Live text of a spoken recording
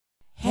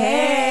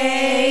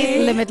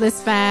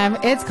Limitless fam.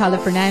 It's Carla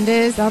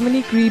Fernandez,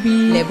 Dominique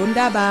Greeby,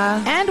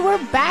 Lebundaba, and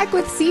we're back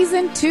with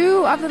season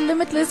 2 of the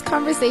Limitless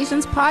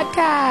Conversations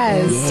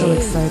podcast. Yay. So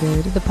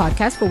excited. The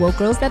podcast for woke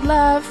girls that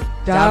love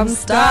dumb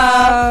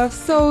stuff.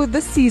 So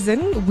this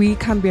season, we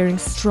come bearing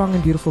strong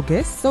and beautiful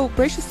guests. So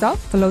brace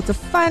yourself for loads of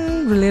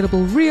fun,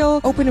 relatable, real,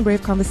 open and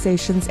brave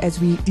conversations as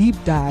we deep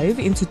dive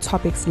into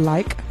topics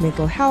like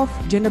mental health,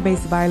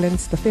 gender-based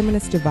violence, the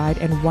feminist divide,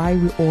 and why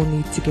we all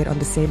need to get on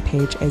the same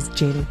page as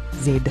Gen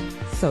Z.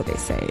 So they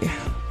say.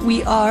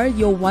 We are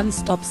your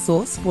one-stop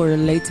source for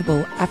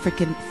relatable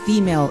African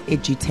female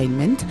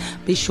edutainment.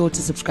 Be sure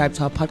to subscribe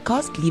to our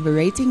podcast, leave a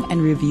rating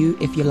and review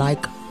if you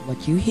like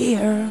what you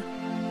hear.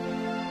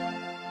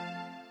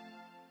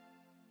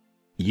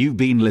 You've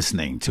been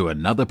listening to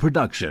another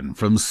production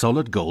from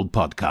Solid Gold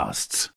Podcasts.